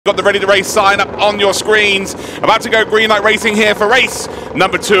Got the ready to race sign up on your screens. About to go green light racing here for race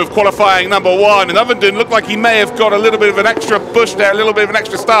number 2 of qualifying number 1. And Ovenden looked like he may have got a little bit of an extra push there, a little bit of an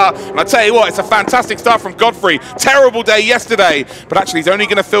extra start. And I tell you what, it's a fantastic start from Godfrey. Terrible day yesterday, but actually he's only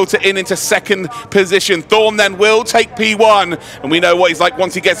going to filter into second position. Thorn then will take P1, and we know what he's like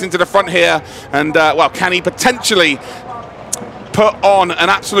once he gets into the front here. And well, can he potentially put on an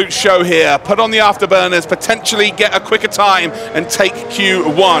absolute show here, put on the afterburners, potentially get a quicker time and take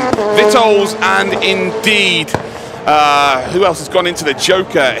Q1. Vitols and indeed, who else has gone into the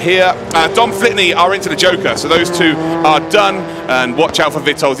Joker here? Dom Flitney are into the Joker, so those two are done. And watch out for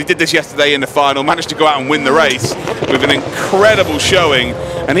Vitols. He did this yesterday in the final, managed to go out and win the race with an incredible showing.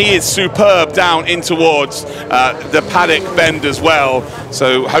 And he is superb down in towards the paddock bend as well.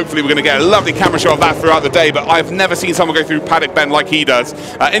 So hopefully we're going to get a lovely camera shot of that throughout the day, but I've never seen someone go through paddock bend like he does.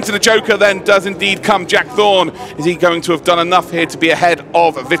 Into the Joker then does indeed come Jack Thorn. Is he going to have done enough here to be ahead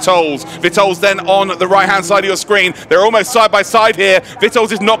of Vitols? Vitols then on the right-hand side of your screen. They're almost side by side here.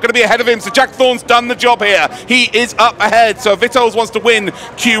 Vitols is not going to be ahead of him, so Jack Thorn's done the job here. He is up ahead, so if Vitols wants to win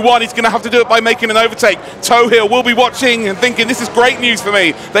Q1, he's going to have to do it by making an overtake. Towhill will be watching and thinking, this is great news for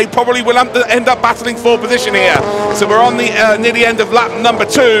me. They probably will end up battling for position here. So we're on the near the end of lap number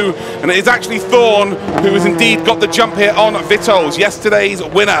 2, and it is actually Thorn who has indeed got the jump here on Vitols. Yesterday's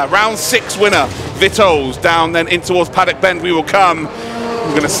winner, round 6 winner, Vitols. Down then in towards paddock bend we will come. We're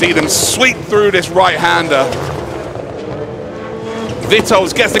going to see them sweep through this right-hander.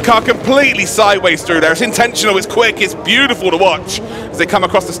 Vitols gets the car completely sideways through there. It's intentional, it's quick, it's beautiful to watch as they come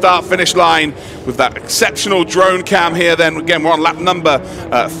across the start-finish line with that exceptional drone cam here. Then again, we're on lap number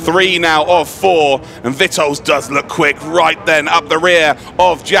 3 now of 4, and Vitols does look quick right then up the rear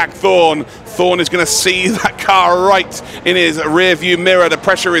of Jack Thorn. Thorn is going to see that car right in his rear view mirror. The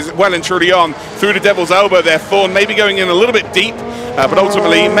pressure is well and truly on through the devil's elbow there. Thorn maybe going in a little bit deep, but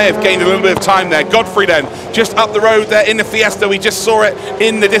ultimately he may have gained a little bit of time there. Godfrey then just up the road there in the Fiesta. We just saw it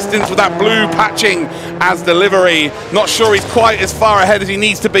in the distance with that blue patching as the livery. Not sure he's quite as far ahead as he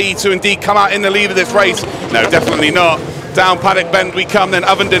needs to be to indeed come out in the lead of this race. No, definitely not. Down paddock bend we come then.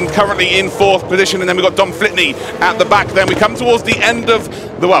 Ovenden currently in 4th position, and then we've got Dom Flitney at the back. Then we come towards the end of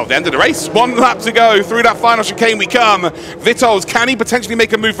the race. 1 lap to go through that final chicane we come. Vitols, can he potentially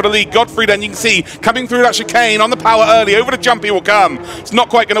make a move for the lead? Godfrey then, you can see, coming through that chicane on the power early. Over the jump he will come. It's not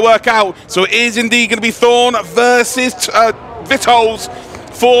quite going to work out. So it is indeed going to be Thorn versus Vitols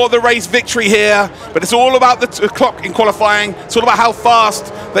for the race victory here. But it's all about the clock in qualifying. It's all about how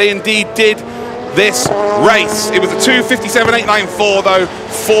fast they indeed did this race. It was a 2:57.894 though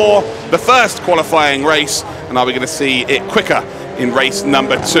for the first qualifying race, and are we going to see it quicker in race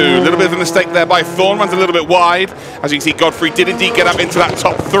number 2? A little bit of a mistake there by Thorn, runs a little bit wide. As you can see, Godfrey did indeed get up into that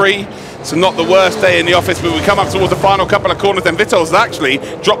top 3. So not the worst day in the office, but we come up towards the final couple of corners. Then Vitols has actually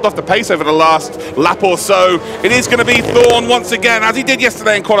dropped off the pace over the last lap or so. It is going to be Thorn once again, as he did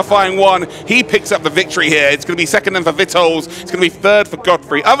yesterday in qualifying 1. He picks up the victory here. It's going to be second then for Vitols. It's going to be third for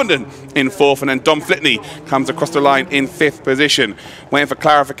Godfrey. Ovenden in 4th, and then Dom Flitney comes across the line in 5th position. Waiting for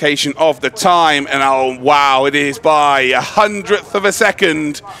clarification of the time, and oh wow, it is by 100th of a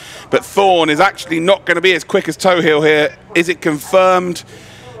second. But Thorn is actually not going to be as quick as Towhill here. Is it confirmed?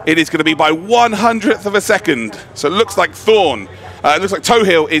 It is going to be by 100th of a second. So it looks like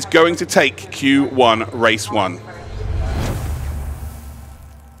Towhill is going to take Q1 race 1.